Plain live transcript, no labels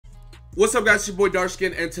What's up, guys? It's your boy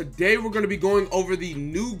Darskin, and today we're going to be going over the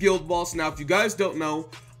new guild boss. Now, if you guys don't know,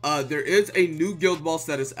 there is a new guild boss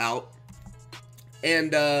that is out,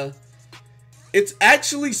 and it's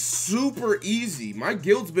actually super easy. My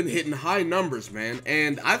guild's been hitting high numbers, man,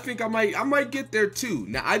 and I think I might get there too.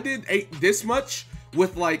 Now, I did this much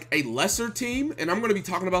with like a lesser team, and I'm going to be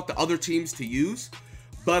talking about the other teams to use,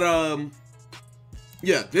 but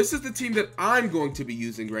yeah, this is the team that I'm going to be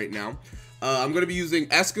using right now. I'm going to be using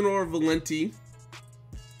Escanor, Valenti,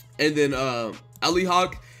 and then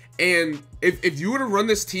Elihawk. And if you were to run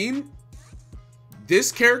this team,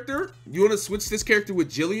 this character, you want to switch this character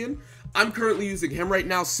with Jillian, I'm currently using him right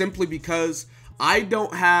now simply because I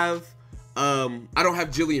don't have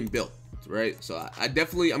Jillian built, right? So I'm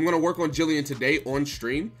going to work on Jillian today on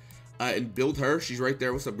stream and build her. She's right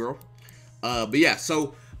there. What's up, girl? But yeah,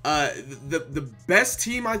 so the best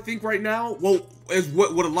team I think right now, well, is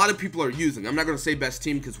what a lot of people are using. I'm not going to say best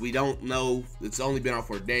team because we don't know. It's only been out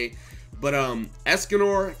for a day. But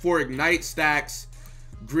Escanor for Ignite stacks,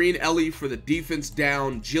 Green Ellie for the defense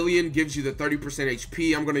down, Jillian gives you the 30%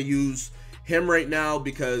 HP. I'm going to use him right now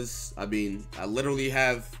because, I mean, I literally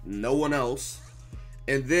have no one else.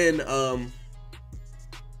 And then,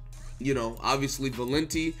 you know, obviously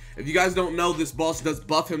Valenti. If you guys don't know, this boss does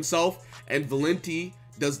buff himself, and Valenti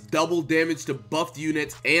does double damage to buffed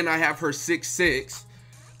units, and I have her 6/6.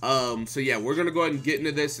 So yeah, we're gonna go ahead and get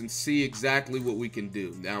into this and see exactly what we can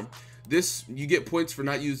do. Now, this, you get points for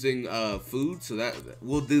not using food, so that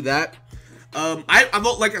we'll do that.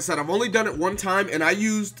 Like I said, I've only done it one time, and I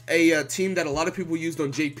used a team that a lot of people used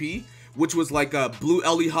on JP, which was like a Blue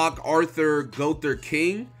Elihawk, Arthur, Gother,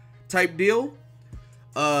 King type deal.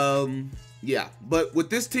 Yeah, but with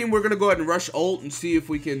this team, we're gonna go ahead and rush ult and see if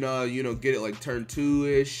we can, you know, get it like turn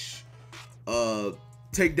 2-ish,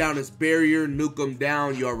 take down his barrier, nuke him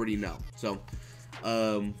down. You already know. So,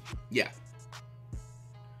 yeah.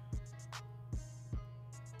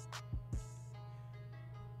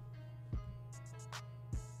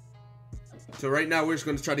 So right now, we're just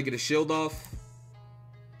gonna try to get a shield off.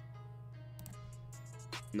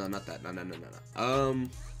 No, not that. No.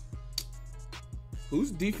 Whose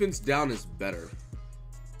defense down is better?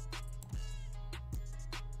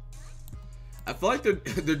 I feel like their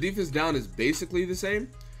defense down is basically the same.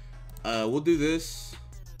 We'll do this.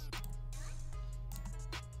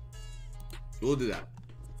 We'll do that.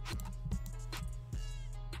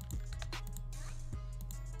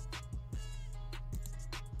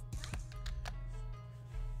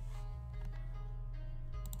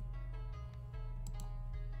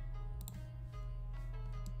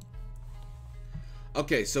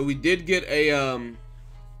 Okay, so we did get a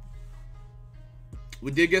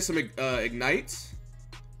some ignites.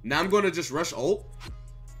 Now I'm going to just rush ult.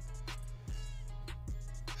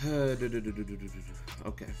 Okay,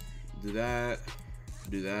 do that,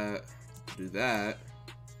 do that, do that,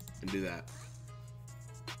 and do that.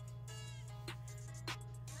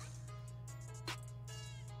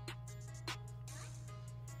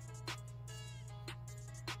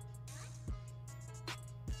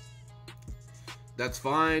 That's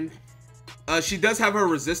fine. She does have her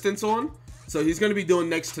resistance on, so he's going to be doing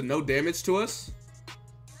next to no damage to us.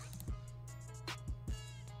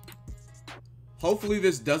 Hopefully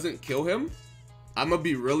this doesn't kill him. I'm going to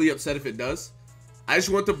be really upset if it does. I just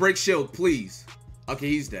want to break shield, please. Okay,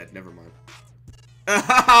 he's dead. Never mind.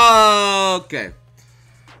 Okay.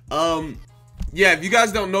 Yeah, if you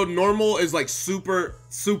guys don't know, normal is like super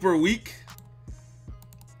weak.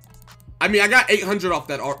 I mean, I got 800 off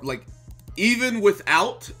that art, like, even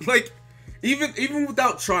without, like, even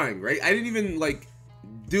without trying, right? I didn't even, like,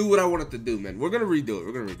 do what I wanted to do, man. We're gonna redo it.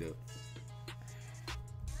 We're gonna redo it.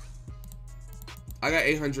 I got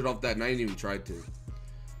 800 off that, and I didn't even try to.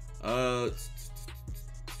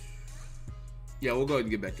 Yeah, we'll go ahead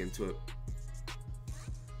and get back into it.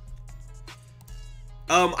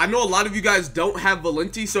 I know a lot of you guys don't have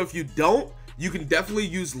Valenti, so if you don't, you can definitely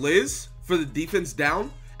use Liz for the defense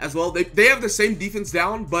down as well. They have the same defense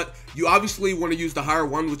down, but you obviously want to use the higher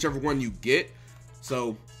one, whichever one you get.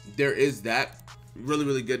 So there is that.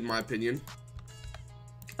 Really good in my opinion.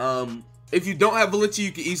 If you don't have Valenti,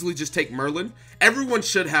 you can easily just take Merlin. Everyone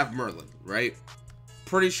should have Merlin, right?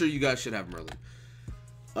 Pretty sure you guys should have Merlin.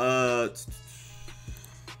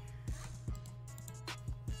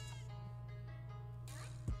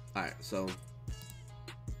 Alright, so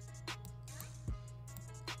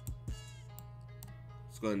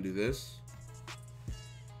let's go ahead and do this.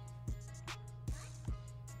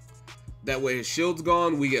 That way his shield's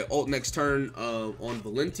gone. We get ult next turn on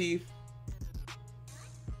Valenti.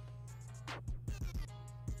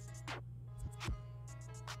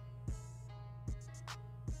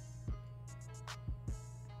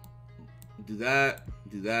 Do that.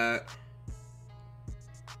 Do that.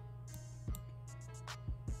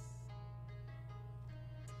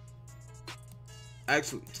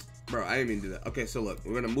 Actually, bro, I didn't mean to do that. Okay, so look,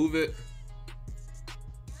 we're gonna move it.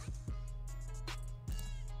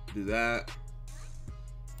 Do that.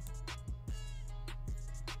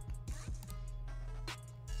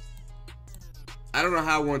 I don't know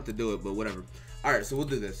how I want to do it, but whatever. All right, so we'll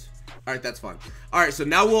do this. All right, that's fine. All right, so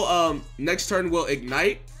now we'll next turn we'll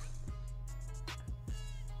ignite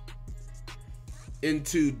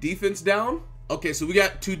into defense down. Okay, so we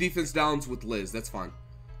got 2 defense downs with Liz. That's fine.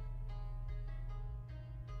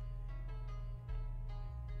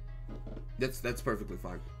 That's perfectly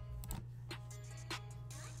fine.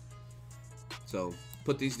 So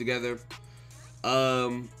put these together.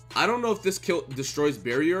 I don't know if this destroys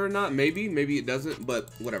barrier or not. Maybe it doesn't, but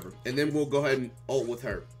whatever. And then we'll go ahead and ult with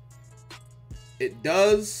her. It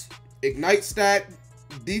does ignite stack,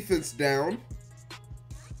 defense down,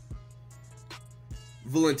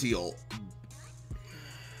 Valenti ult.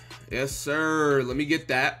 Yes, sir. Let me get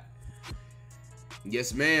that.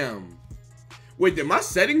 Yes, ma'am. Wait, did my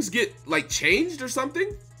settings get like changed or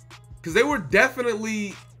something? Because they were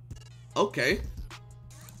definitely okay.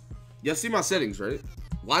 Y'all see my settings, right?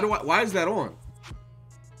 Why is that on?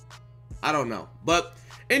 I don't know. But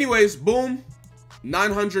anyways, boom.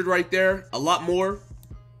 900 right there. A lot more.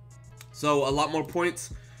 So a lot more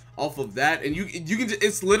points off of that. And you can just,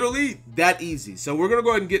 it's literally that easy. So we're gonna go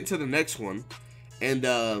ahead and get into the next one and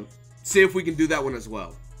see if we can do that one as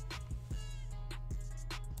well.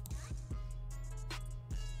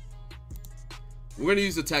 We're gonna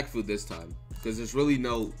use attack food this time because there's really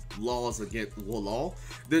no laws against law.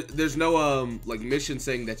 There's no like mission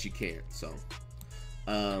saying that you can't. So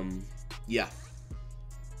yeah.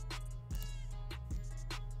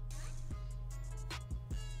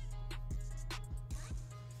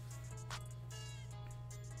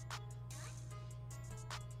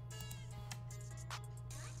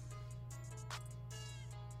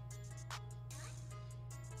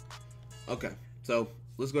 Okay, so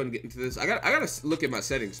let's go ahead and get into this. I gotta look at my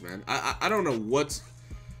settings, man. I don't know what's.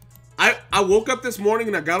 I woke up this morning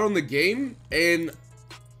and I got on the game and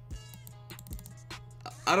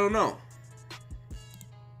I don't know.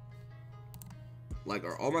 Like,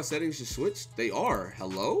 are all my settings just switched? They are.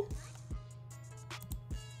 Hello?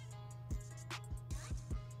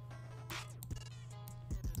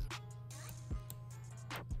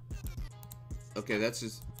 Okay, that's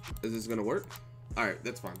just. Is this gonna work? Alright,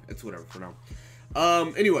 that's fine. It's whatever for now.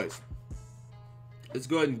 Anyways. Let's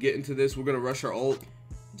go ahead and get into this. We're gonna rush our ult.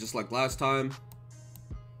 Just like last time.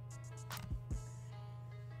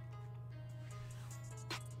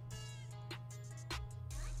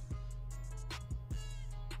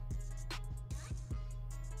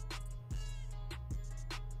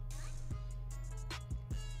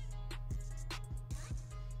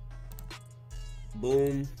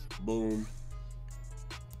 Boom, boom.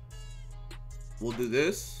 We'll do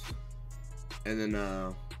this, and then,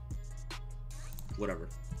 whatever.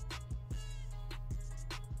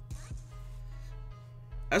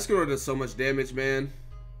 Escanor does so much damage, man.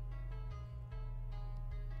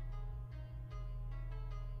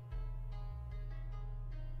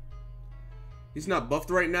 He's not buffed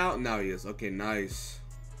right now? Now he is. Okay, nice.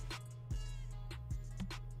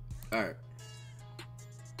 Alright.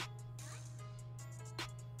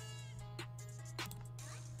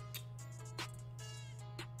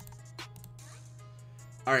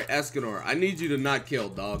 Alright, Escanor, I need you to not kill,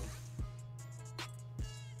 dog.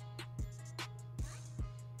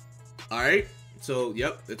 Alright, so,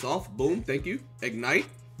 yep, it's off. Boom, thank you. Ignite.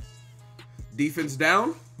 Defense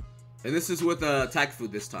down. And this is with attack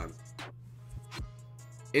food this time.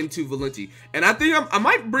 Into Valenti. And I think I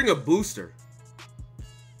might bring a booster.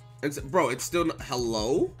 And so, bro, it's still not,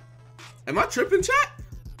 hello? Am I tripping, chat?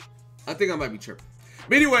 I think I might be tripping.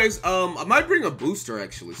 But anyways, I might bring a booster,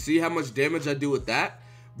 actually. See how much damage I do with that.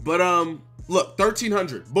 But, look,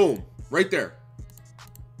 1,300. Boom. Right there.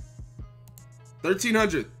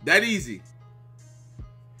 1,300. That easy.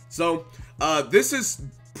 So, this is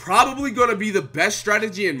probably going to be the best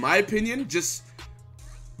strategy, in my opinion. Just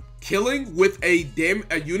killing with a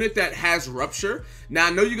unit that has Rupture. Now, I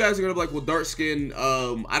know you guys are going to be like, well, dark skin,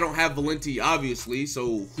 I don't have Valenti, obviously.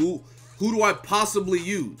 So, who do I possibly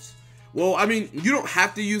use? Well, I mean, you don't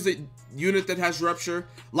have to use a unit that has Rupture.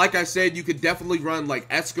 Like I said, you could definitely run like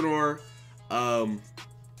Escanor,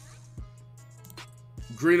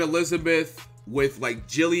 Green Elizabeth with like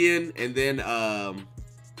Jillian, and then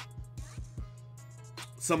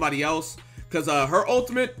somebody else, because her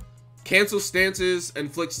ultimate cancels stances,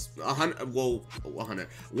 inflicts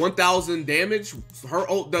 1,000 damage. Her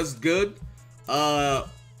ult does good.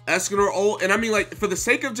 Escanor ult, and I mean, like, for the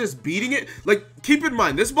sake of just beating it, like, keep in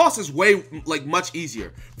mind, this boss is way, like, much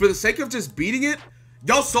easier. For the sake of just beating it,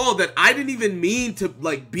 y'all saw that I didn't even mean to,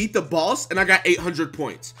 like, beat the boss, and I got 800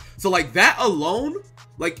 points. So, like, that alone,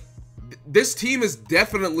 like, this team is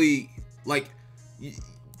definitely, like,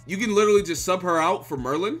 you can literally just sub her out for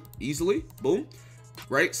Merlin, easily, boom,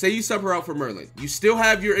 right? Say you sub her out for Merlin. You still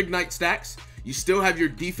have your Ignite stacks, you still have your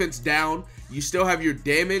defense down, you still have your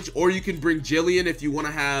damage, or you can bring Jillian if you want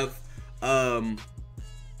to have,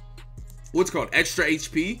 what's called, extra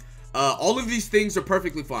HP. All of these things are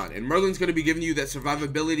perfectly fine, and Merlin's going to be giving you that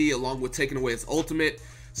survivability along with taking away its ultimate.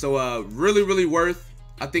 So, really, really worth.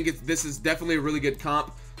 I think this is definitely a really good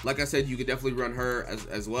comp. Like I said, you could definitely run her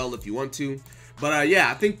as well if you want to. But, yeah,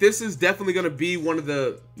 I think this is definitely going to be one of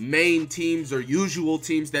the main teams or usual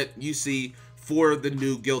teams that you see for the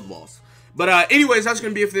new guild balls. But anyways, that's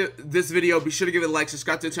going to be it for this video. Be sure to give it a like,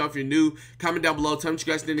 subscribe to the channel if you're new. Comment down below. Tell me what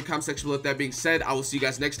you guys think in the comment section below. With that being said, I will see you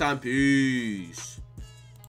guys next time. Peace.